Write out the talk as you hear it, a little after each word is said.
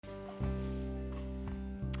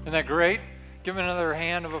Isn't that great? Give them another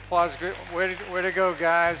hand of applause. Great. Way to go,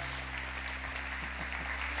 guys.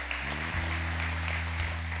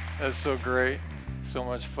 That's so great. So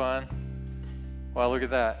much fun. Wow, look at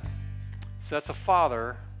that. So that's a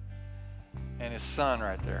father and his son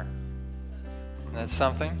right there. Isn't that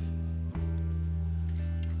something?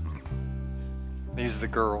 These are the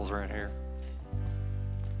girls right here.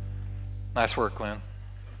 Nice work, Glenn.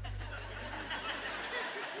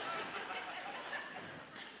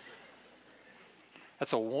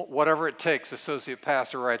 That's a whatever it takes associate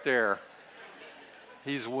pastor right there.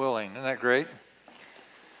 He's willing. Isn't that great?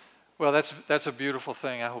 Well, that's a beautiful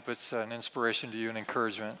thing. I hope it's an inspiration to you and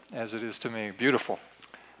encouragement, as it is to me. Beautiful.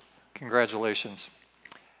 Congratulations.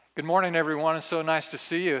 Good morning, everyone. It's so nice to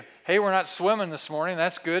see you. Hey, we're not swimming this morning.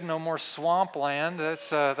 That's good. No more swampland.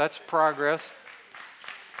 That's progress.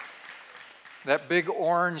 That big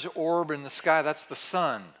orange orb in the sky, that's the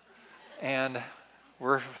sun. And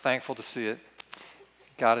we're thankful to see it.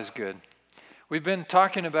 God is good. We've been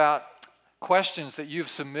talking about questions that you've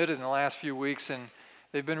submitted in the last few weeks, and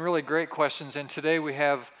they've been really great questions. And today we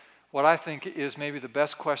have what I think is maybe the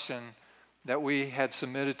best question that we had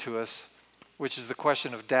submitted to us, which is the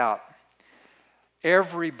question of doubt.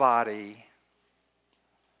 Everybody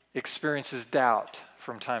experiences doubt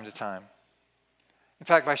from time to time. In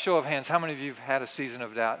fact, by show of hands, how many of you have had a season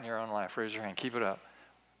of doubt in your own life? Raise your hand. Keep it up.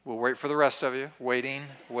 We'll wait for the rest of you. Waiting.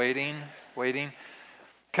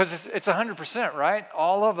 Because it's 100%, right?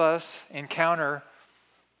 All of us encounter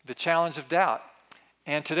the challenge of doubt.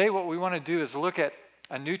 And today what we want to do is look at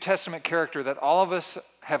a New Testament character that all of us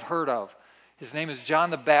have heard of. His name is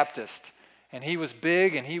John the Baptist. And he was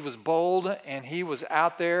big and he was bold and he was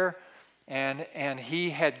out there and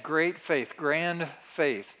he had great faith, grand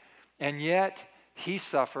faith. And yet he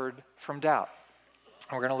suffered from doubt.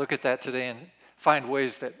 And we're going to look at that today and find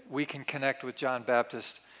ways that we can connect with John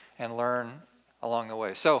Baptist and learn along the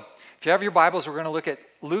way. So if you have your Bibles, we're going to look at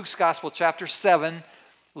Luke's Gospel, chapter 7.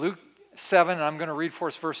 Luke 7, and I'm going to read for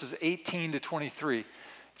us verses 18 to 23.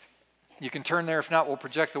 You can turn there. If not, we'll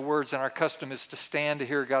project the words, and our custom is to stand to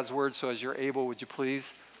hear God's word. So as you're able, would you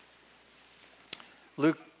please?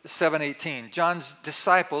 Luke 7:18. John's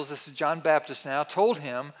disciples, this is John Baptist now, told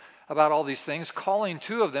him about all these things. Calling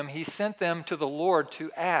two of them, he sent them to the Lord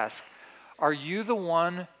to ask, "Are you the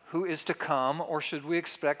one who is to come, or should we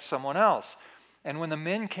expect someone else?" And when the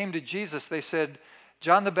men came to Jesus, they said,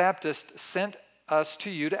 "John the Baptist sent us to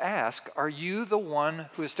you to ask, are you the one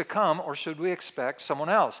who is to come, or should we expect someone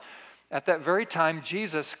else?" At that very time,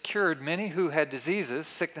 Jesus cured many who had diseases,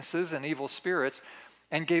 sicknesses, and evil spirits,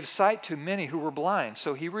 and gave sight to many who were blind.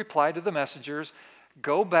 So he replied to the messengers,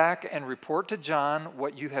 "Go back and report to John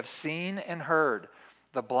what you have seen and heard.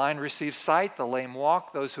 The blind receive sight, the lame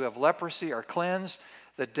walk, those who have leprosy are cleansed,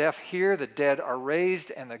 the deaf hear, the dead are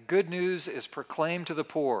raised, and the good news is proclaimed to the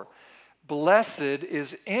poor. Blessed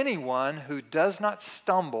is anyone who does not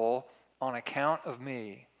stumble on account of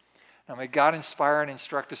me." Now may God inspire and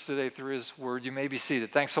instruct us today through his word. You may be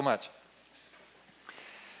seated. Thanks so much.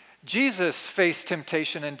 Jesus faced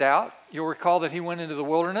temptation and doubt. You'll recall that he went into the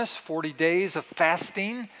wilderness, 40 days of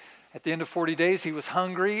fasting. At the end of 40 days, he was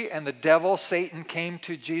hungry, and the devil, Satan, came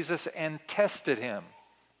to Jesus and tested him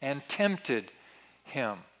and tempted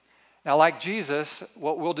him. Now, like Jesus,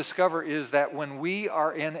 what we'll discover is that when we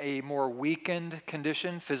are in a more weakened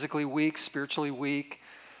condition, physically weak, spiritually weak,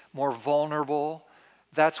 more vulnerable,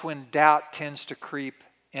 that's when doubt tends to creep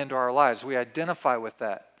into our lives. We identify with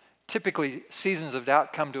that. Typically, seasons of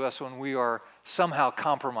doubt come to us when we are somehow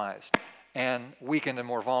compromised and weakened and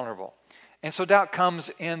more vulnerable. And so doubt comes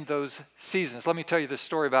in those seasons. Let me tell you this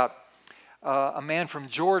story about a man from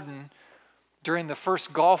Jordan during the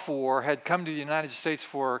first Gulf War had come to the United States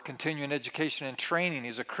for continuing education and training.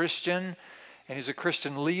 He's a Christian, and he's a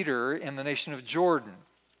Christian leader in the nation of Jordan.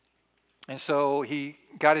 And so he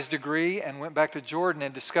got his degree and went back to Jordan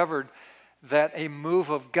and discovered that a move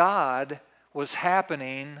of God was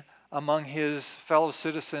happening among his fellow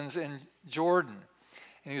citizens in Jordan.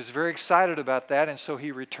 And he was very excited about that, and so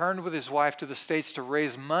he returned with his wife to the States to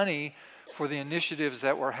raise money for the initiatives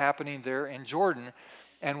that were happening there in Jordan.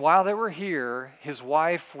 And while they were here, his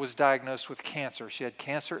wife was diagnosed with cancer. She had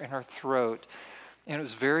cancer in her throat, and it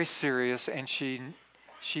was very serious, and she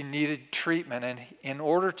needed treatment. And in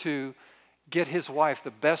order to get his wife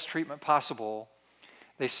the best treatment possible,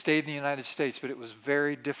 they stayed in the United States, but it was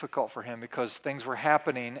very difficult for him because things were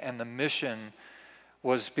happening and the mission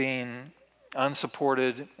was being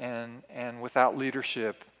unsupported and without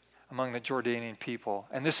leadership among the Jordanian people.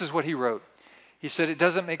 And this is what he wrote. He said, "It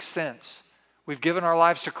doesn't make sense. We've given our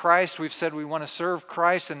lives to Christ. We've said we want to serve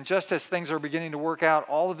Christ. And just as things are beginning to work out,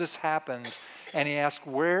 all of this happens. and he asked,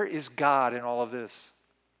 where is God in all of this?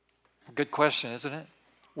 Good question, isn't it?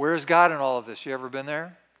 Where is God in all of this? You ever been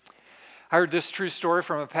there? I heard this true story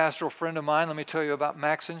from a pastoral friend of mine. Let me tell you about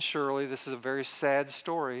Max and Shirley. This is a very sad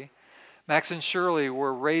story. Max and Shirley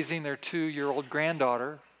were raising their 2-year-old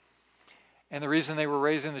granddaughter. And the reason they were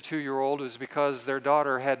raising the 2-year-old was because their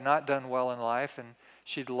daughter had not done well in life, and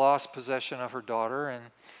she'd lost possession of her daughter. And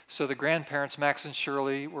so the grandparents, Max and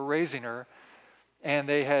Shirley, were raising her. And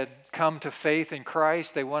they had come to faith in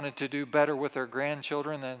Christ. They wanted to do better with their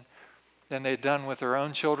grandchildren than they'd done with their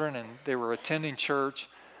own children. And they were attending church.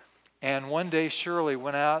 And one day Shirley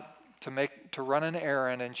went out to run an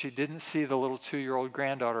errand, and she didn't see the little 2-year-old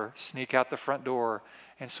granddaughter sneak out the front door.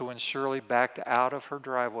 And so when Shirley backed out of her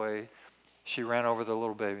driveway, she ran over the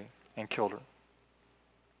little baby and killed her.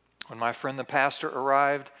 When my friend the pastor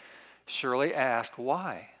arrived, Shirley asked,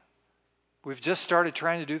 why? We've just started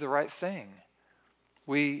trying to do the right thing.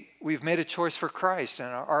 We've made a choice for Christ and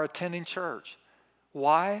are attending church.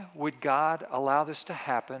 Why would God allow this to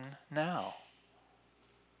happen now?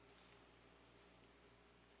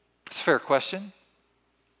 It's a fair question.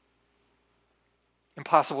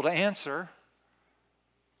 Impossible to answer,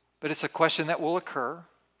 but it's a question that will occur.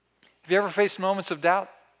 Have you ever faced moments of doubt?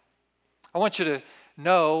 I want you to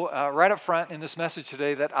know right up front in this message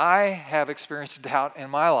today that I have experienced doubt in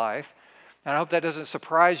my life, and I hope that doesn't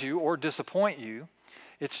surprise you or disappoint you.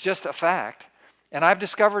 It's just a fact. And I've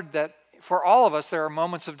discovered that for all of us, there are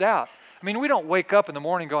moments of doubt. I mean, we don't wake up in the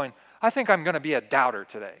morning going, I think I'm going to be a doubter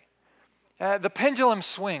today. The pendulum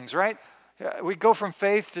swings, right? We go from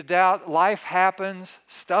faith to doubt. Life happens,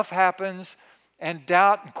 stuff happens, and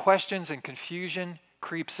doubt and questions and confusion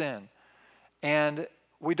creeps in. And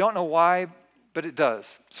we don't know why, but it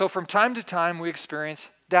does. So from time to time, we experience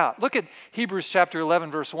doubt. Look at Hebrews chapter 11,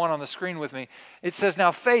 verse 1 on the screen with me. It says,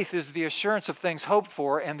 now faith is the assurance of things hoped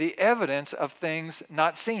for and the evidence of things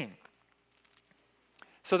not seen.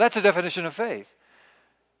 So that's a definition of faith.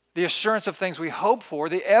 The assurance of things we hope for,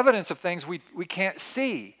 the evidence of things we can't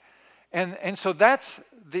see. And so that's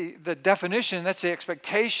the definition, that's the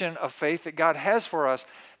expectation of faith that God has for us,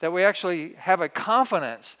 that we actually have a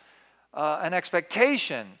confidence, an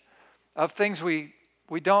expectation of things we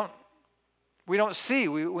don't see,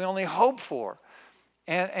 we only hope for.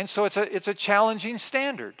 And so it's a challenging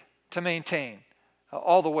standard to maintain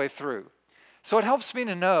all the way through. So it helps me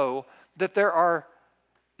to know that there are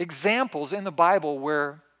examples in the Bible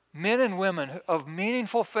where men and women of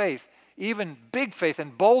meaningful faith, even big faith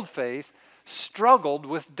and bold faith, struggled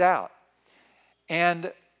with doubt.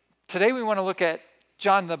 And today we want to look at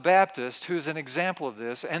John the Baptist, who's an example of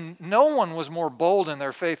this. And no one was more bold in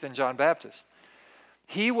their faith than John Baptist.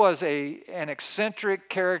 He was an eccentric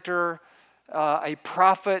character, a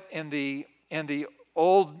prophet in the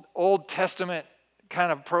Old Testament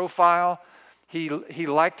kind of profile. He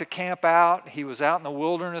liked to camp out. He was out in the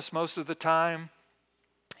wilderness most of the time.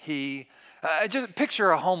 Just picture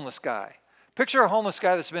a homeless guy. Picture a homeless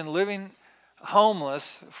guy that's been living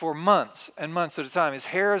homeless for months and months at a time. His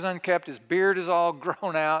hair is unkept. His beard is all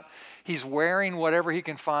grown out. He's wearing whatever he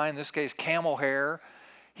can find, in this case, camel hair.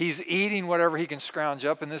 He's eating whatever he can scrounge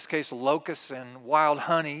up, in this case, locusts and wild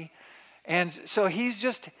honey. And so he's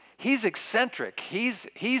eccentric. He's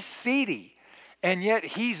seedy. And yet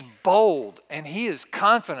he's bold, and he is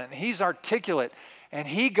confident, and he's articulate. And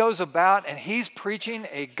he goes about and he's preaching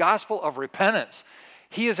a gospel of repentance.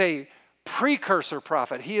 He is a precursor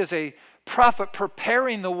prophet. He is a prophet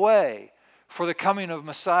preparing the way for the coming of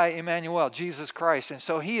Messiah Emmanuel, Jesus Christ. And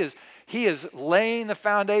so he is laying the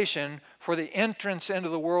foundation for the entrance into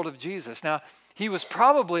the world of Jesus. Now, he was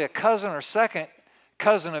probably a cousin or second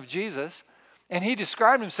cousin of Jesus. And he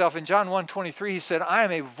described himself in John 1:23. He said, I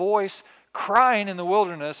am a voice crying in the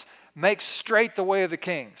wilderness, make straight the way of the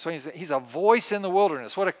King. So he's a voice in the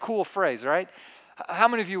wilderness. What a cool phrase, right? How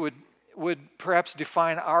many of you would perhaps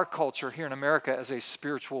define our culture here in America as a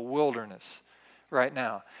spiritual wilderness right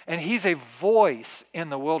now? And he's a voice in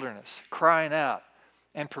the wilderness, crying out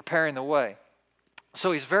and preparing the way.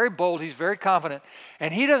 So he's very bold, he's very confident,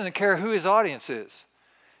 and he doesn't care who his audience is.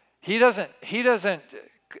 He doesn't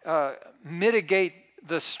mitigate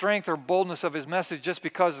the strength or boldness of his message just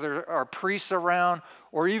because there are priests around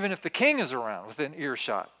or even if the king is around within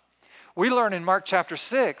earshot. We learn in Mark chapter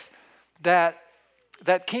 6 that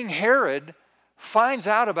King Herod finds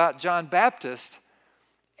out about John Baptist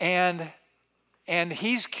and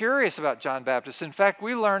he's curious about John Baptist. In fact,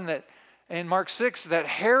 we learn that in Mark 6 that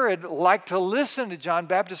Herod liked to listen to John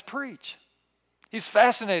Baptist preach. He's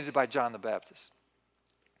fascinated by John the Baptist.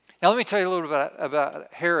 Now let me tell you a little bit about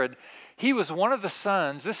Herod. He was one of the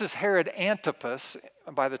sons, this is Herod Antipas,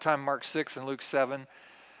 by the time Mark 6 and Luke 7.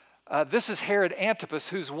 This is Herod Antipas,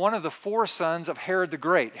 who's one of the 4 sons of Herod the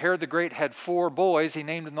Great. Herod the Great had 4 boys. He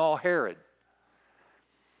named them all Herod.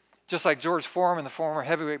 Just like George Foreman, the former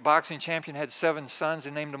heavyweight boxing champion, had 7 sons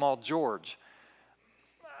and named them all George.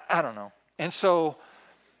 I don't know. And so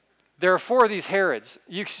there are 4 of these Herods.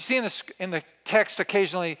 You see in the text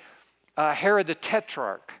occasionally Herod the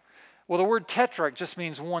Tetrarch. Well, the word tetrarch just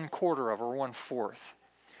means 1/4 of or 1/4.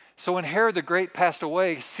 So when Herod the Great passed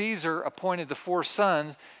away, Caesar appointed the 4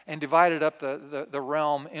 sons and divided up the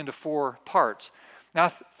realm into 4 parts. Now,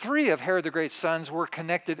 3 of Herod the Great's sons were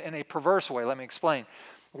connected in a perverse way. Let me explain.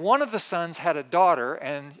 One of the sons had a daughter,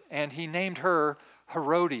 and he named her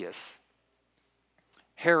Herodias.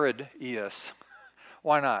 Herodias.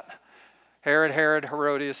 Why not? Herod,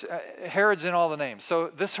 Herodias. Herod's in all the names. So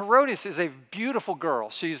this Herodias is a beautiful girl.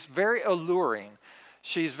 She's very alluring.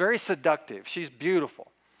 She's very seductive. She's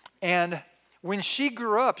beautiful. And when she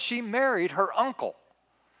grew up, she married her uncle,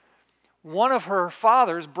 one of her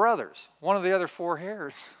father's brothers, one of the other 4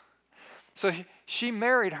 Herods. So she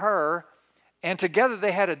married her, and together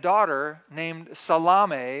they had a daughter named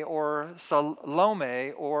Salome or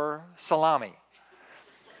Salome or Salami.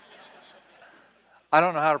 I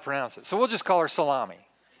don't know how to pronounce it, so we'll just call her Salami.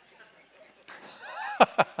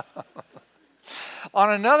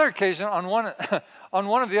 On another occasion, on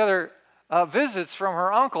one of the other visits from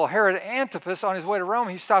her uncle, Herod Antipas, on his way to Rome,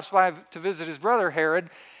 he stops by to visit his brother Herod,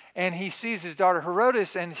 and he sees his daughter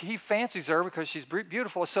Herodias, and he fancies her because she's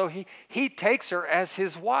beautiful, so he takes her as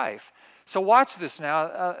his wife. So watch this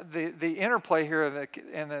now, the interplay here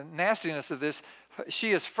and the nastiness of this.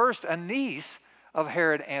 She is first a niece of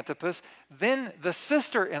Herod Antipas, then the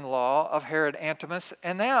sister-in-law of Herod Antipas,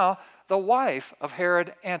 and now the wife of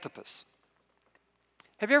Herod Antipas.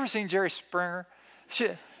 Have you ever seen Jerry Springer?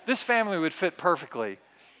 This family would fit perfectly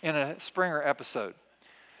in a Springer episode.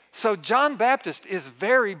 So John Baptist is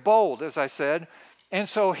very bold, as I said, and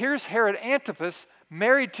so here's Herod Antipas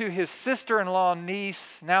married to his sister-in-law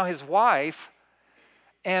niece, now his wife,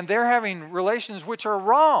 and they're having relations which are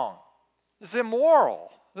wrong. This is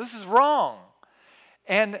immoral. This is wrong.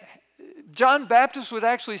 And John Baptist would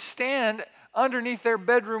actually stand underneath their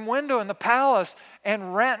bedroom window in the palace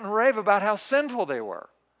and rant and rave about how sinful they were.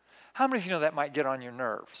 How many of you know that might get on your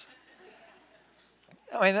nerves?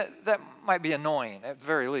 I mean, that might be annoying at the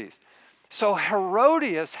very least. So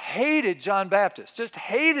Herodias hated John Baptist, just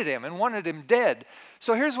hated him and wanted him dead.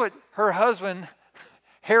 So here's what her husband,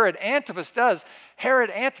 Herod Antipas, does. Herod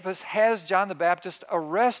Antipas has John the Baptist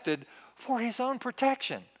arrested for his own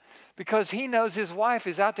protection because he knows his wife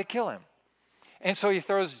is out to kill him. And so he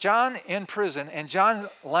throws John in prison, and John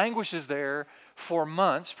languishes there for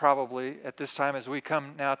months, probably at this time as we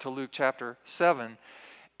come now to Luke chapter 7.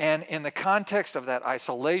 And in the context of that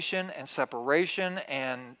isolation and separation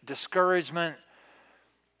and discouragement,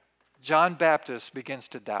 John Baptist begins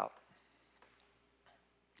to doubt.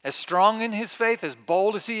 As strong in his faith, as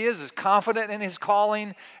bold as he is, as confident in his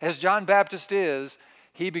calling as John Baptist is,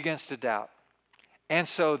 he begins to doubt. And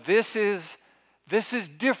so this is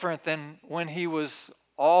different than when he was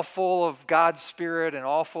all full of God's Spirit and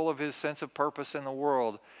all full of his sense of purpose in the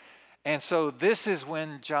world. And so this is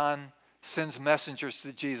when John sends messengers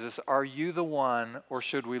to Jesus. Are you the one, or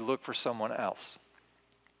should we look for someone else?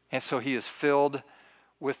 And so he is filled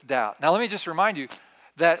with doubt. Now let me just remind you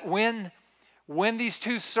that when these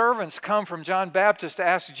 2 servants come from John Baptist to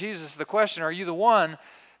ask Jesus the question, are you the one?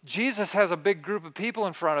 Jesus has a big group of people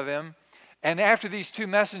in front of him. And after these 2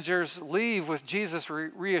 messengers leave with Jesus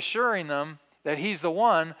reassuring them that he's the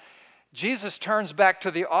one, Jesus turns back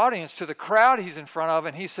to the audience, to the crowd he's in front of,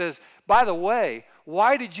 and he says, by the way,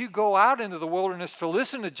 why did you go out into the wilderness to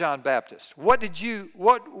listen to John Baptist? What did you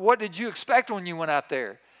expect when you went out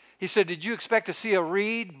there? He said, did you expect to see a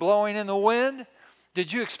reed blowing in the wind?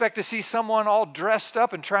 Did you expect to see someone all dressed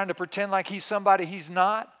up and trying to pretend like he's somebody he's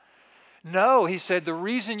not? No, he said, the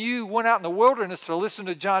reason you went out in the wilderness to listen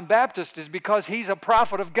to John Baptist is because he's a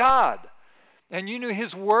prophet of God. And you knew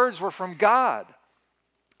his words were from God.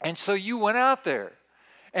 And so you went out there.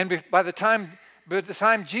 And by the time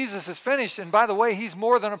Jesus is finished, and by the way, he's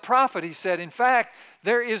more than a prophet, he said. In fact,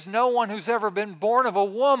 there is no one who's ever been born of a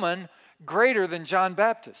woman greater than John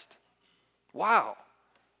Baptist. Wow.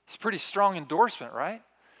 It's a pretty strong endorsement, right?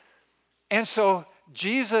 And so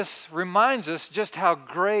Jesus reminds us just how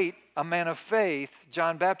great a man of faith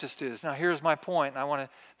John Baptist is. Now here's my point.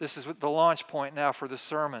 This is the launch point now for the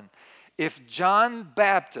sermon. If John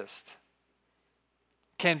Baptist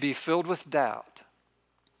can be filled with doubt,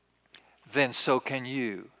 then so can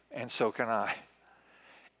you and so can I.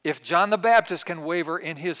 If John the Baptist can waver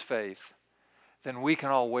in his faith, then we can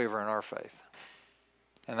all waver in our faith.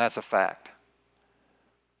 And that's a fact.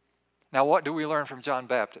 Now, what do we learn from John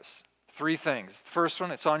Baptist? 3 things. The first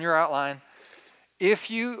one, it's on your outline.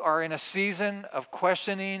 If you are in a season of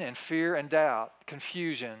questioning and fear and doubt,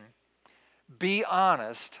 confusion, be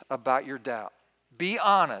honest about your doubt. Be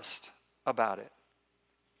honest about it.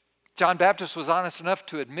 John Baptist was honest enough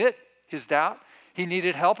to admit his doubt. He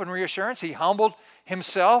needed help and reassurance. He humbled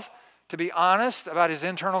himself to be honest about his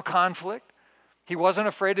internal conflict. He wasn't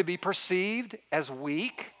afraid to be perceived as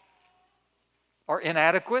weak or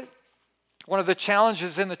inadequate. One of the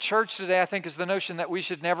challenges in the church today, I think, is the notion that we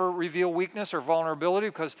should never reveal weakness or vulnerability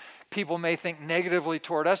because people may think negatively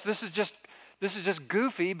toward us. This is just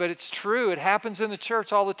goofy, but it's true. It happens in the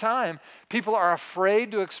church all the time. People are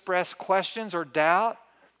afraid to express questions or doubt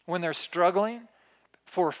when they're struggling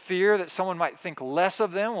for fear that someone might think less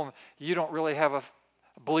of them. Well, you don't really have a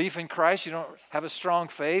belief in Christ. You don't have a strong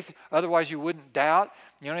faith. Otherwise, you wouldn't doubt.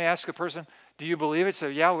 You ask a person, do you believe it? So,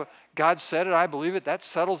 yeah, well, God said it. I believe it. That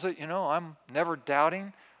settles it. I'm never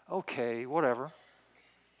doubting. Okay, whatever.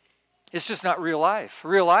 It's just not real life.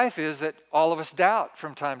 Real life is that all of us doubt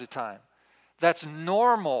from time to time. That's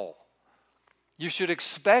normal. You should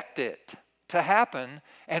expect it to happen.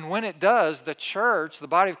 And when it does, the church, the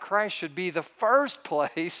body of Christ, should be the first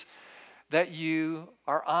place that you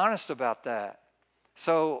are honest about that.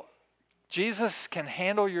 So Jesus can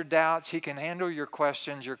handle your doubts. He can handle your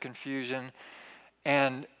questions, your confusion,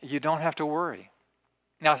 and you don't have to worry.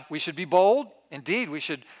 Now, we should be bold. Indeed, we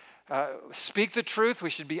should speak the truth. We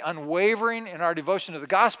should be unwavering in our devotion to the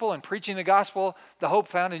gospel and preaching the gospel, the hope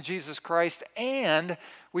found in Jesus Christ. And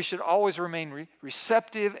we should always remain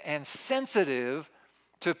receptive and sensitive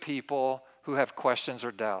to people who have questions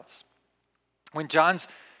or doubts. When John's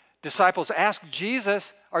disciples asked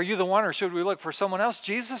Jesus, are you the one or should we look for someone else?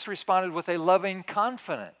 Jesus responded with a loving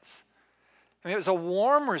confidence. It was a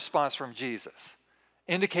warm response from Jesus,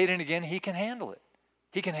 indicating again he can handle it.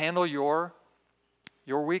 He can handle your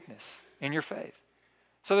weakness in your faith.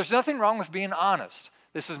 So there's nothing wrong with being honest.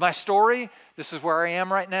 This is my story. This is where I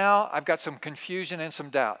am right now. I've got some confusion and some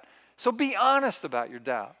doubt. So be honest about your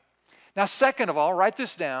doubt. Now, second of all, write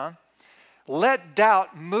this down. Let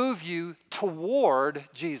doubt move you toward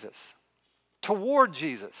Jesus. Toward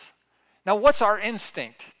Jesus. Now, what's our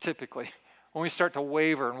instinct typically when we start to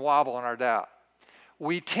waver and wobble in our doubt?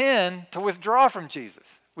 We tend to withdraw from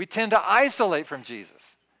Jesus. We tend to isolate from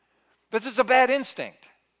Jesus. But this is a bad instinct.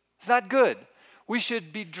 It's not good. We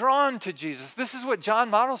should be drawn to Jesus. This is what John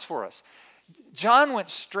models for us. John went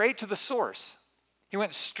straight to the source. He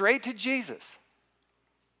went straight to Jesus.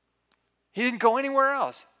 He didn't go anywhere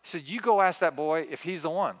else. He said, you go ask that boy if he's the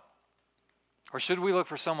one. Or should we look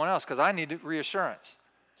for someone else? Because I need reassurance.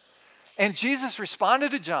 And Jesus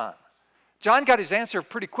responded to John. John got his answer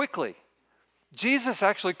pretty quickly. Jesus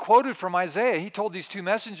actually quoted from Isaiah. He told these 2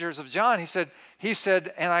 messengers of John, he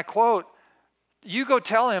said, and I quote, you go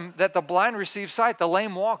tell him that the blind receive sight, the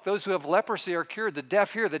lame walk, those who have leprosy are cured, the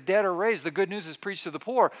deaf hear, the dead are raised, the good news is preached to the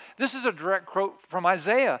poor. This is a direct quote from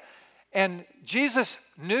Isaiah. And Jesus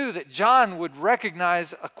knew that John would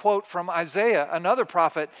recognize a quote from Isaiah, another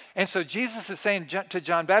prophet. And so Jesus is saying to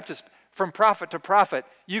John Baptist, from prophet to prophet,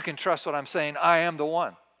 you can trust what I'm saying. I am the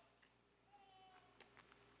one.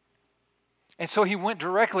 And so he went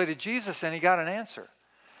directly to Jesus and he got an answer.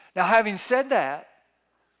 Now, having said that,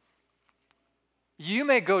 you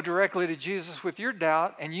may go directly to Jesus with your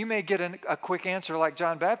doubt and you may get a quick answer like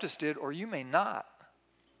John Baptist did, or you may not.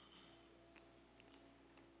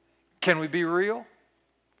 Can we be real?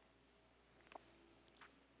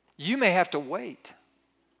 You may have to wait.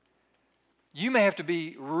 You may have to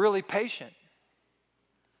be really patient.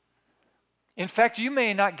 In fact, you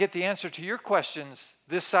may not get the answer to your questions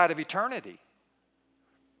this side of eternity.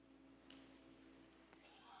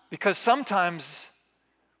 Because sometimes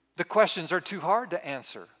the questions are too hard to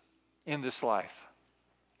answer in this life.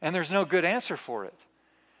 And there's no good answer for it.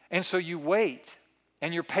 And so you wait.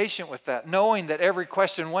 And you're patient with that, knowing that every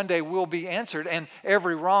question one day will be answered and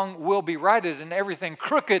every wrong will be righted and everything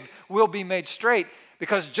crooked will be made straight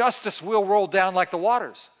because justice will roll down like the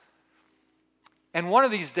waters. And one of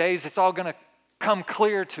these days, it's all going to come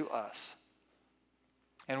clear to us.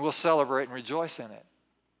 And we'll celebrate and rejoice in it.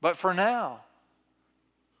 But for now,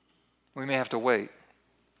 we may have to wait.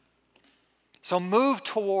 So move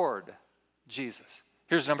toward Jesus.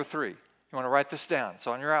 Here's number 3. You want to write this down. It's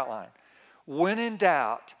on your outline. When in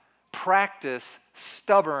doubt, practice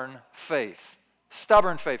stubborn faith.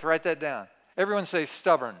 Stubborn faith. Write that down. Everyone say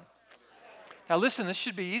stubborn. Now listen, this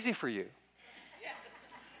should be easy for you. Yes.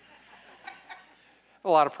 A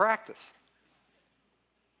lot of practice.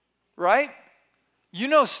 Right? You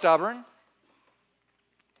know stubborn.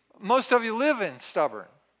 Most of you live in stubborn.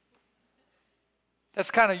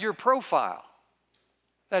 That's kind of your profile.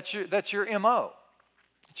 That's your MO.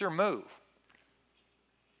 It's your move.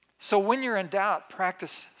 So when you're in doubt,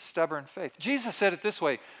 practice stubborn faith. Jesus said it this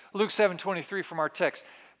way, Luke 7:23 from our text.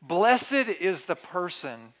 Blessed is the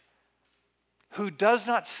person who does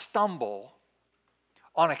not stumble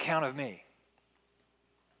on account of me.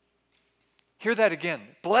 Hear that again.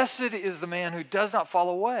 Blessed is the man who does not fall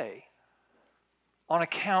away on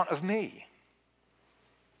account of me.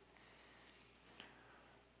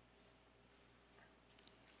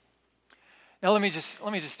 Now let me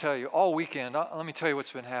just tell you, all weekend, let me tell you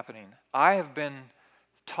what's been happening. I have been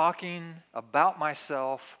talking about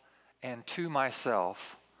myself and to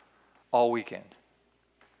myself all weekend.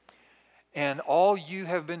 And all you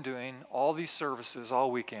have been doing, all these services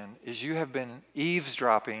all weekend, is you have been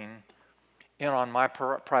eavesdropping in on my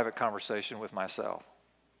private conversation with myself.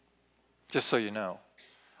 Just so you know.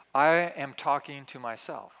 I am talking to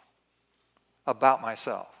myself about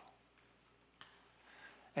myself.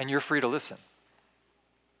 And you're free to listen.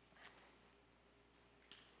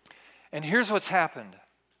 And here's what's happened.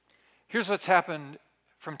 Here's what's happened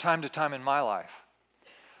from time to time in my life.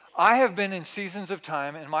 I have been in seasons of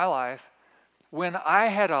time in my life when I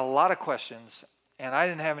had a lot of questions and I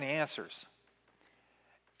didn't have any answers.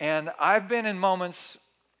 And I've been in moments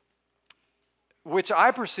which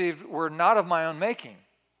I perceived were not of my own making.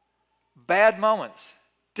 Bad moments,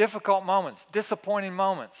 difficult moments, disappointing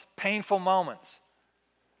moments, painful moments.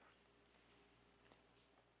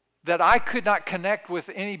 That I could not connect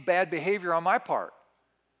with any bad behavior on my part.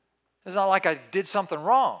 It's not like I did something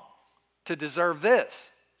wrong to deserve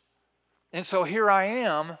this. And so here I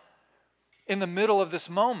am in the middle of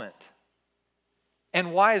this moment.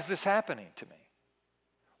 And why is this happening to me?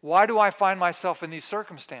 Why do I find myself in these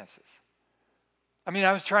circumstances? I mean,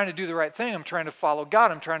 I was trying to do the right thing. I'm trying to follow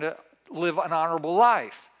God. I'm trying to live an honorable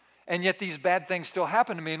life. And yet these bad things still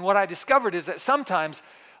happen to me. And what I discovered is that sometimes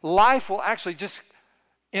life will actually just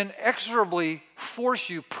inexorably force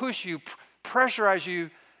you, push you, pressurize you,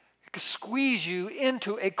 squeeze you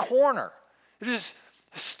into a corner.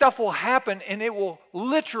 Stuff will happen and it will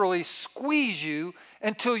literally squeeze you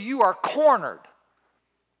until you are cornered.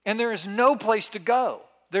 And there is no place to go.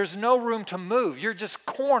 There's no room to move. You're just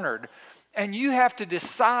cornered. And you have to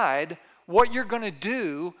decide what you're going to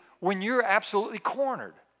do when you're absolutely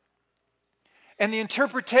cornered. And the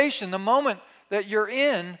interpretation, the moment that you're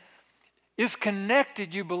in, is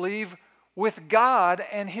connected, you believe, with God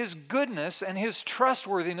and His goodness and His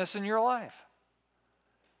trustworthiness in your life.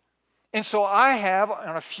 And so I have,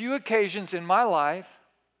 on a few occasions in my life,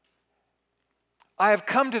 I have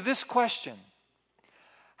come to this question: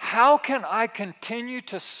 how can I continue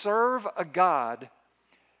to serve a God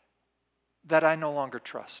that I no longer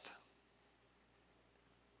trust?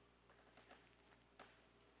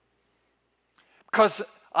 Because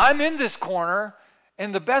I'm in this corner,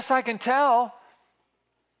 and the best I can tell,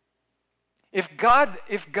 if God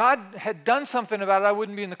had done something about it, I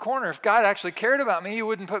wouldn't be in the corner. If God actually cared about me, He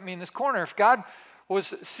wouldn't put me in this corner. If God was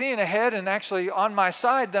seeing ahead and actually on my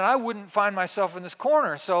side, then I wouldn't find myself in this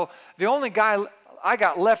corner. So the only guy I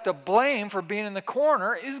got left to blame for being in the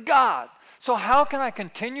corner is God. So how can I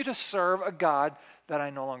continue to serve a God that I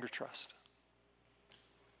no longer trust?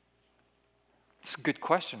 It's a good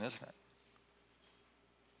question, isn't it?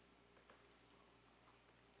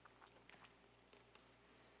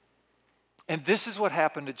 And this is what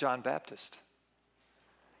happened to John Baptist.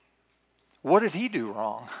 What did he do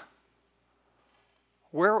wrong?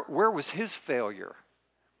 Where was his failure?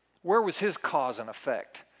 Where was his cause and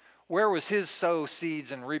effect? Where was his sow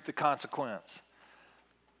seeds and reap the consequence?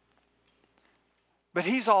 But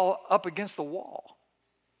he's all up against the wall.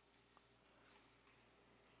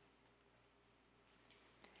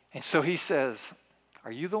 And so he says,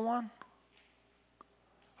 are you the one?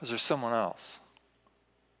 Or is there someone else?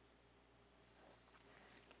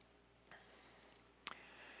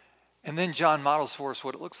 And then John models for us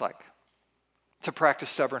what it looks like to practice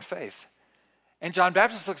stubborn faith. And John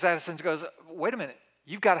Baptist looks at us and goes, wait a minute,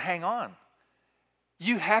 you've got to hang on.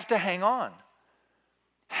 You have to hang on.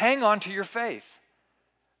 Hang on to your faith.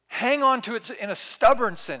 Hang on to it in a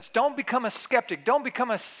stubborn sense. Don't become a skeptic. Don't become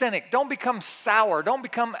a cynic. Don't become sour. Don't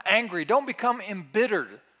become angry. Don't become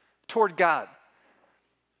embittered toward God.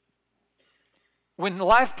 When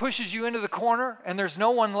life pushes you into the corner and there's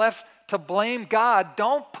no one left to blame God,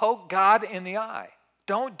 don't poke God in the eye.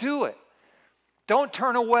 Don't do it. Don't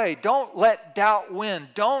turn away. Don't let doubt win.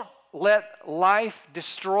 Don't let life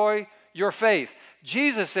destroy your faith.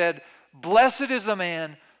 Jesus said, blessed is the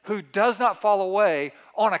man who does not fall away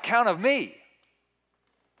on account of me.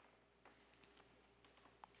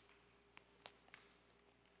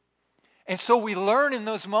 And so we learn in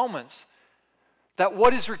those moments that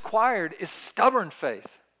what is required is stubborn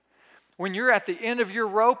faith. When you're at the end of your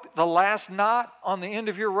rope, the last knot on the end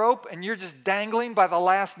of your rope, and you're just dangling by the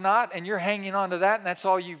last knot and you're hanging on to that and that's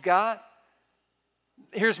all you've got,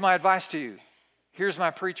 here's my advice to you. Here's my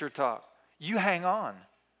preacher talk. You hang on.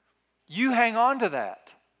 You hang on to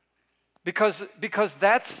that because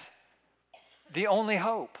that's the only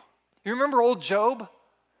hope. You remember old Job?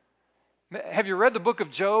 Have you read the book of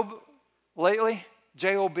Job lately?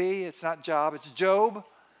 J-O-B, it's not Job, it's Job.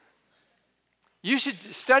 You should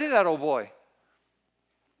study that old boy.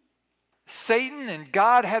 Satan and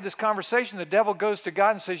God had this conversation. The devil goes to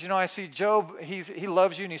God and says, I see Job, he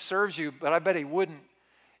loves you and he serves you, but I bet he wouldn't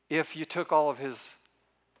if you took all of his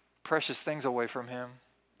precious things away from him.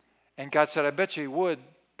 And God said, I bet you he would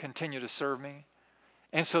continue to serve me.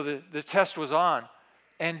 And so the test was on.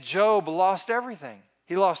 And Job lost everything.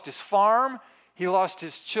 He lost his farm. He lost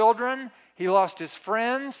his children. He lost his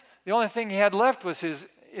friends. The only thing he had left was his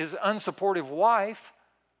unsupportive wife.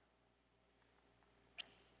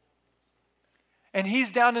 And he's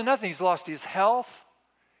down to nothing. He's lost his health.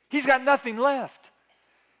 He's got nothing left.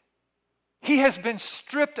 He has been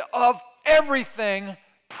stripped of everything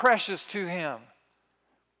precious to him.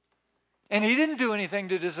 And he didn't do anything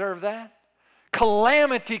to deserve that.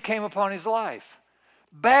 Calamity came upon his life.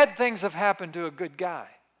 Bad things have happened to a good guy.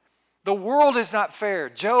 The world is not fair.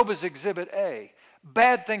 Job is exhibit A.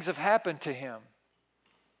 Bad things have happened to him.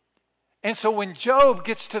 And so when Job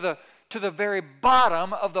gets to the very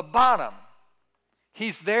bottom of the bottom,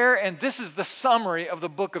 he's there, and this is the summary of the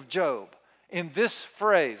book of Job in this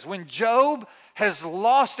phrase. When Job has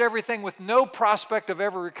lost everything with no prospect of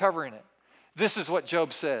ever recovering it, this is what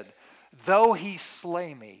Job said. Though he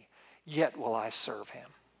slay me, yet will I serve him.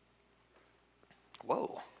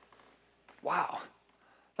 Whoa. Wow.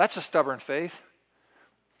 That's a stubborn faith.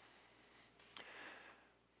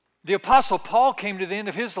 The Apostle Paul came to the end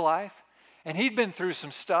of his life, and he'd been through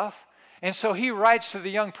some stuff. And so he writes to the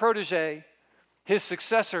young protege, his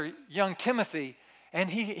successor, young Timothy, and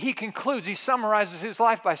he concludes, he summarizes his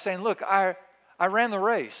life by saying, look, I ran the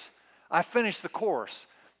race. I finished the course.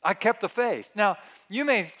 I kept the faith. Now, you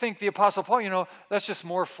may think the Apostle Paul, that's just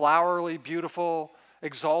more flowery, beautiful,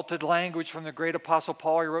 exalted language from the great Apostle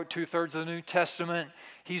Paul. He wrote 2/3 of the New Testament.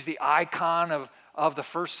 He's the icon of the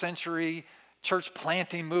first century church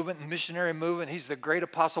planting movement and missionary movement. He's the great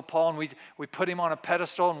Apostle Paul, and we put him on a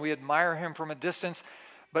pedestal and we admire him from a distance.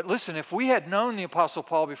 But listen, if we had known the Apostle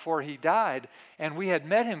Paul before he died and we had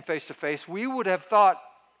met him face to face, we would have thought,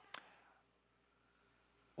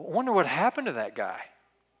 I wonder what happened to that guy.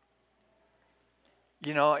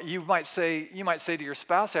 You might say to your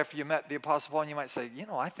spouse after you met the Apostle Paul, and you might say,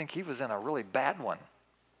 I think he was in a really bad one.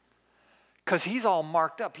 Because he's all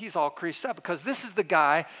marked up, he's all creased up. Because this is the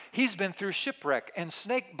guy, he's been through shipwreck and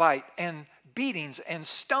snake bite and beatings and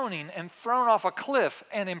stoning and thrown off a cliff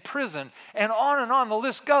and imprisoned, and on the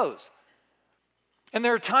list goes. And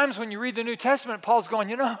there are times when you read the New Testament, Paul's going,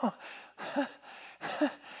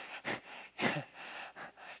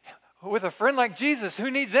 with a friend like Jesus, who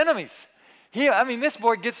needs enemies? This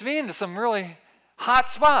boy gets me into some really hot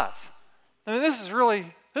spots. This is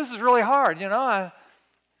really hard,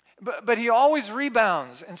 But he always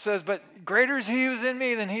rebounds and says, but greater is he who's in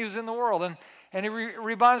me than he who's in the world. And he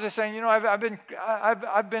rebounds by saying,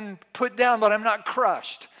 I've been put down, but I'm not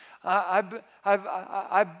crushed. I've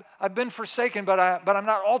been forsaken, but I'm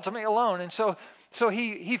not ultimately alone. And so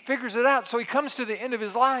he figures it out. So he comes to the end of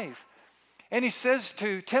his life, and he says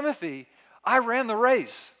to Timothy, I ran the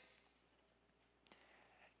race.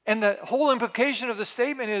 And the whole implication of the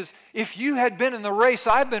statement is, if you had been in the race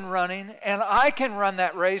I've been running, and I can run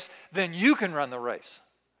that race, then you can run the race.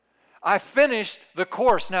 I finished the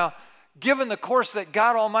course. Now, given the course that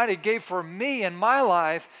God Almighty gave for me in my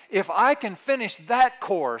life, if I can finish that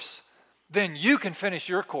course, then you can finish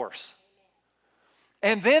your course.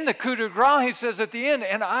 And then the coup de grace, he says at the end,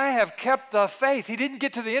 and I have kept the faith. He didn't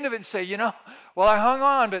get to the end of it and say, well, I hung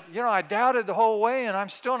on, but, I doubted the whole way, and I'm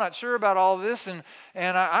still not sure about all this,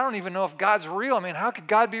 and I don't even know if God's real. How could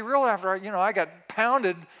God be real after, I got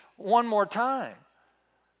pounded one more time?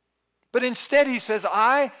 But instead, he says,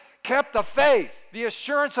 I kept the faith, the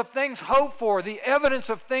assurance of things hoped for, the evidence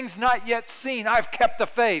of things not yet seen. I've kept the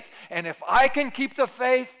faith. And if I can keep the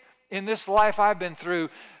faith in this life I've been through,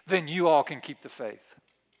 then you all can keep the faith.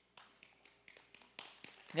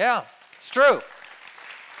 Yeah, it's true.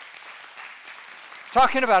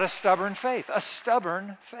 Talking about a stubborn faith, a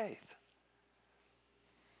stubborn faith.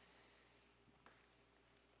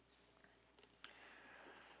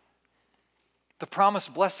 The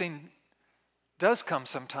promised blessing does come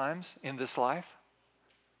sometimes in this life,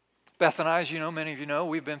 Beth and I, as you know, many of you know,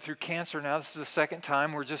 we've been through cancer now. This is the second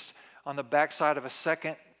time. We're just on the backside of a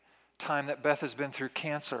second time that Beth has been through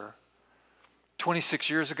cancer. 26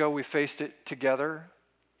 years ago, we faced it together.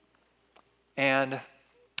 And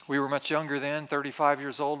we were much younger then, 35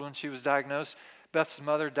 years old when she was diagnosed. Beth's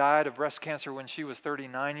mother died of breast cancer when she was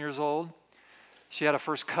 39 years old. She had a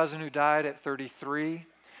first cousin who died at 33.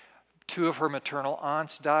 Two of her maternal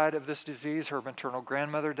aunts died of this disease. Her maternal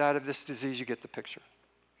grandmother died of this disease. You get the picture.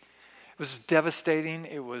 It was devastating.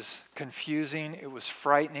 It was confusing. It was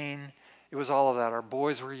frightening. It was all of that. Our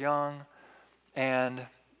boys were young, and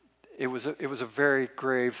it was a very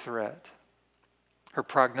grave threat. Her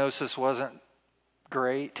prognosis wasn't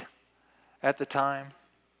great at the time.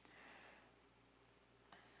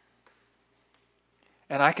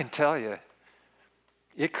 And I can tell you,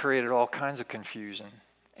 it created all kinds of confusion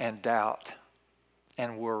and doubt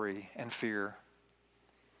and worry and fear.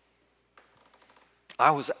 I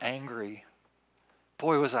was angry.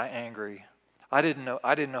 Boy, was I angry. I didn't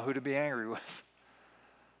know who to be angry with.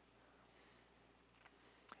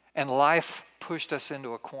 And life pushed us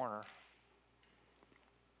into a corner.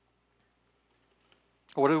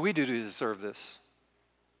 What did we do to deserve this?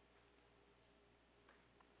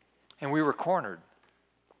 And we were cornered.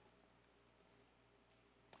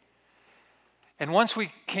 And once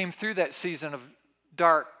we came through that season of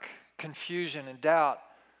dark confusion and doubt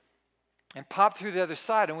and popped through the other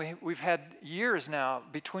side, and we've had years now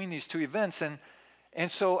between these two events, and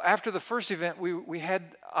so after the first event, we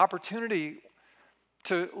had opportunity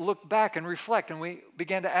to look back and reflect, and we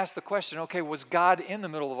began to ask the question, okay, was God in the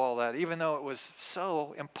middle of all that, even though it was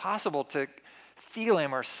so impossible to feel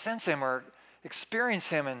Him or sense Him or experience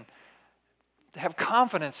Him and have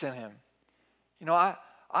confidence in Him? You know,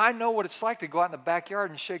 I know what it's like to go out in the backyard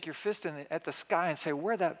and shake your fist at the sky and say,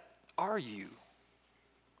 where the are you?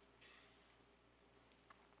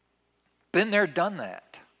 Been there, done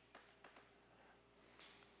that.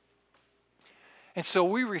 And so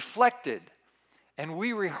we reflected and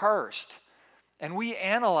we rehearsed and we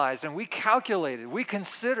analyzed and we calculated, we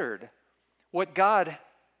considered what God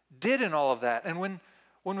did in all of that. And when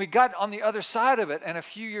we got on the other side of it and a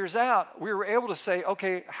few years out, we were able to say,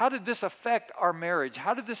 okay, how did this affect our marriage?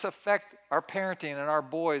 How did this affect our parenting and our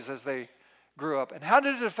boys as they grew up? And how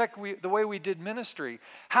did it affect the way we did ministry?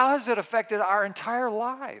 How has it affected our entire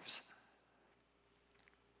lives?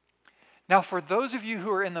 Now, for those of you who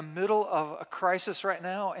are in the middle of a crisis right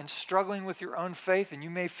now and struggling with your own faith, and you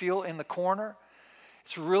may feel in the corner,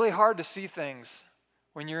 it's really hard to see things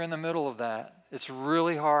when you're in the middle of that. It's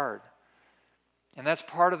really hard. And that's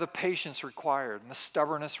part of the patience required and the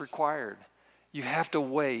stubbornness required. You have to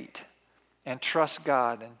wait and trust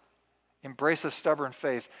God and embrace a stubborn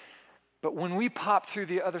faith. But when we pop through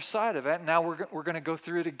the other side of it, now we're going to go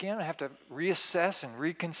through it again. I have to reassess and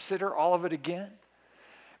reconsider all of it again.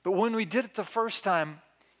 But when we did it the first time,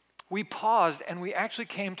 we paused and we actually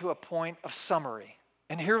came to a point of summary.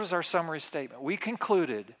 And here was our summary statement. We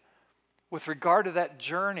concluded, with regard to that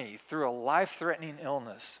journey through a life-threatening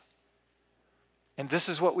illness, and this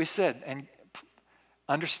is what we said, and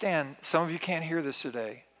understand, some of you can't hear this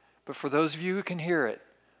today, but for those of you who can hear it,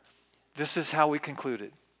 this is how we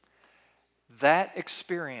concluded. That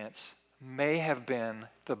experience may have been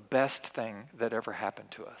the best thing that ever happened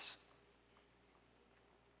to us.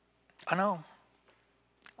 I know.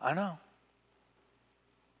 Doesn't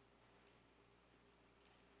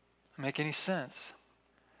make any sense.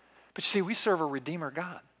 But you see, we serve a Redeemer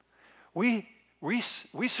God. We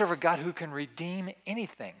serve a God who can redeem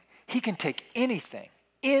anything. He can take anything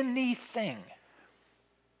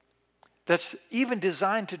that's even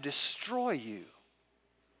designed to destroy you,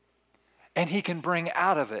 and He can bring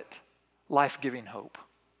out of it life-giving hope.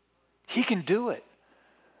 He can do it.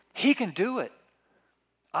 He can do it.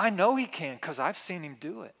 I know He can because I've seen Him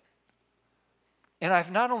do it. And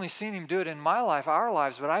I've not only seen Him do it in my life, our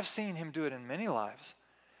lives, but I've seen Him do it in many lives.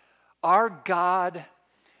 Our God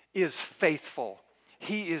is faithful.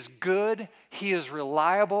 He is good. He is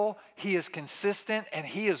reliable. He is consistent, and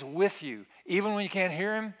He is with you. Even when you can't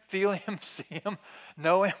hear Him, feel Him, see Him,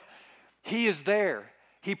 know Him, He is there.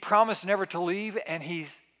 He promised never to leave, and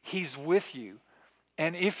He's with you.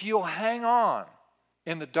 And if you'll hang on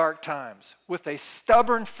in the dark times with a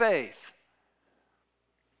stubborn faith,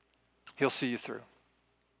 He'll see you through.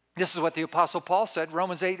 This is what the Apostle Paul said,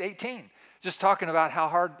 Romans 8:18. Just talking about how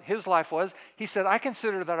hard his life was. He said, I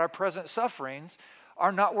consider that our present sufferings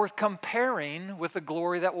are not worth comparing with the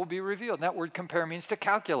glory that will be revealed. And that word compare means to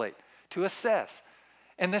calculate, to assess.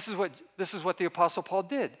 And this is what the Apostle Paul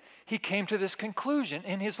did. he came to this conclusion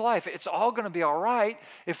in his life. It's all going to be all right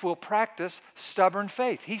if we'll practice stubborn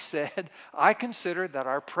faith. He said, I consider that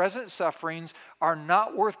our present sufferings are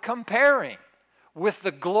not worth comparing with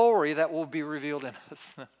the glory that will be revealed in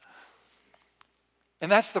us.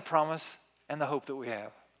 And that's the promise and the hope that we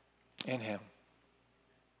have in him.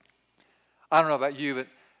 I don't know about you,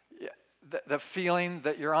 but the feeling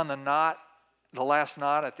that you're on the knot, the last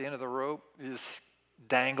knot at the end of the rope is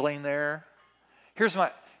dangling there. Here's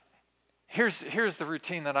the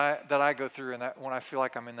routine that I go through when I feel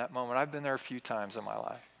like I'm in that moment. I've been there a few times in my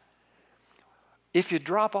life. If you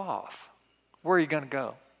drop off, where are you going to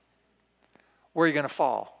go? Where are you going to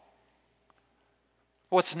fall?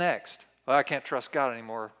 What's next? Well, I can't trust God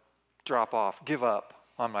anymore. Drop off. Give up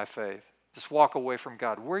on my faith. Just walk away from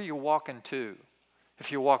God. Where are you walking to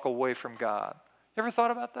if you walk away from God? You ever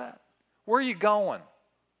thought about that? Where are you going?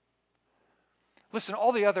 Listen,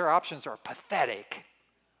 all the other options are pathetic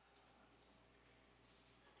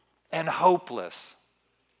and hopeless.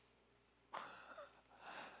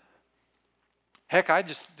 Heck, I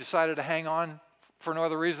just decided to hang on for no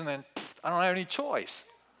other reason than I don't have any choice.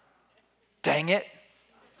 Dang it.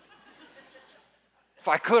 If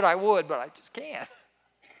I could, I would, but I just can't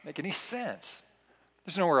make any sense.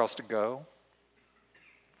 There's nowhere else to go.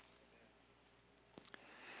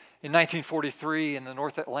 In 1943, in the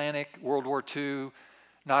North Atlantic, World War II,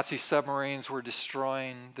 Nazi submarines were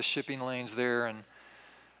destroying the shipping lanes there, and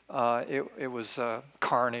it was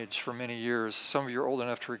carnage for many years. Some of you are old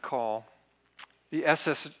enough to recall. The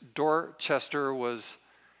SS Dorchester was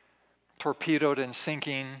torpedoed and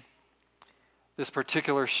sinking. This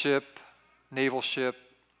particular ship, naval ship,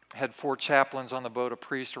 had 4 chaplains on the boat, a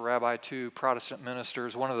priest, a rabbi, 2 Protestant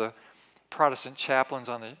ministers. One of the Protestant chaplains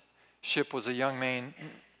on the ship was a young man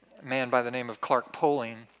by the name of Clark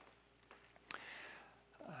Poling.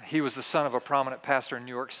 He was the son of a prominent pastor in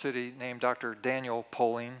New York City named Dr. Daniel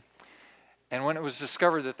Poling. And when it was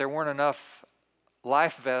discovered that there weren't enough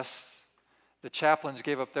life vests, the chaplains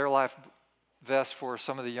gave up their life vests for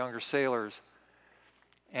some of the younger sailors.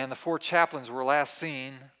 And the 4 chaplains were last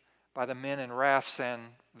seen by the men in rafts and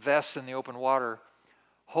vests in the open water,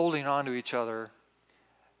 holding on to each other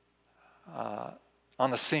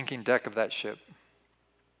on the sinking deck of that ship.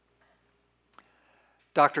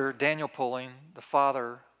 Dr. Daniel Poling, the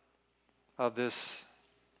father of this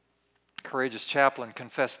courageous chaplain,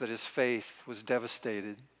 confessed that his faith was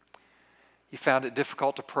devastated. He found it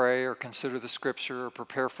difficult to pray or consider the scripture or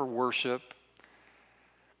prepare for worship.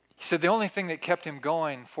 He said the only thing that kept him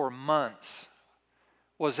going for months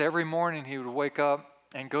was every morning he would wake up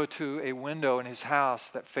and go to a window in his house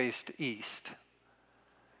that faced east.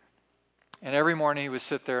 And every morning he would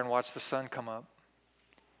sit there and watch the sun come up.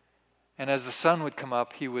 And as the sun would come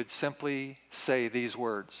up, he would simply say these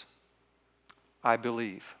words, I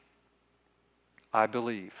believe, I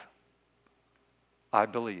believe, I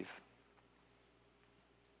believe.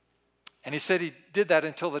 And he said he did that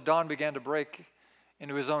until the dawn began to break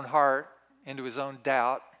into his own heart, into his own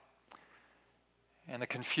doubt, and the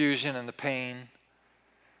confusion and the pain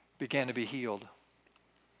began to be healed.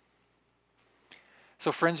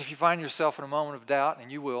 So friends, if you find yourself in a moment of doubt,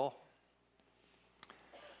 and you will,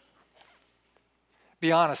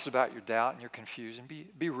 be honest about your doubt and your confusion.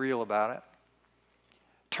 Be real about it.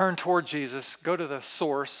 Turn toward Jesus. Go to the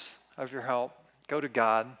source of your help. Go to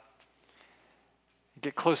God.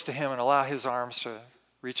 Get close to him and allow his arms to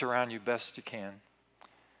reach around you best you can.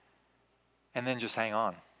 And then just hang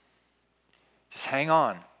on. Just hang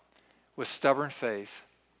on with stubborn faith.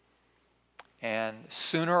 And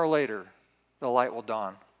sooner or later, the light will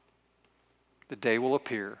dawn. The day will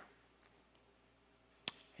appear.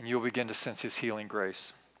 And you'll begin to sense his healing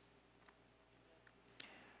grace.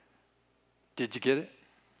 Did you get it?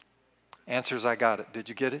 Answers, I got it. Did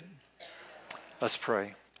you get it? Let's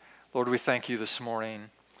pray. Lord, we thank you this morning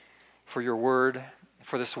for your word,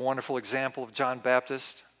 for this wonderful example of John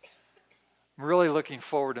Baptist. I'm really looking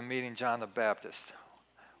forward to meeting John the Baptist.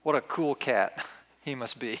 What a cool cat he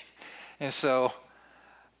must be. And so,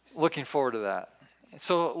 looking forward to that. And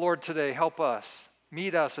so, Lord, today, help us.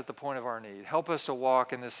 Meet us at the point of our need. Help us to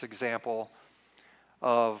walk in this example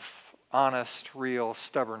of honest, real,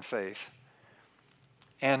 stubborn faith.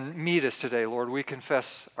 And meet us today, Lord. We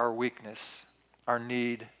confess our weakness, our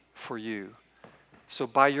need for you. So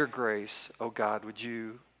by your grace, oh God, would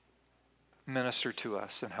you minister to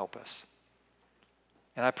us and help us.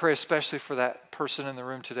 And I pray especially for that person in the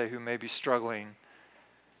room today who may be struggling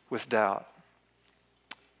with doubt.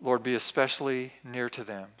 Lord, be especially near to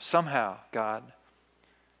them. Somehow, God,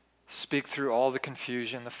 speak through all the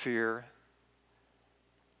confusion, the fear,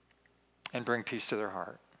 and bring peace to their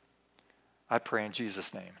heart. I pray in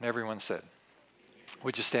Jesus' name. And everyone said,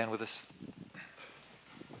 would you stand with us?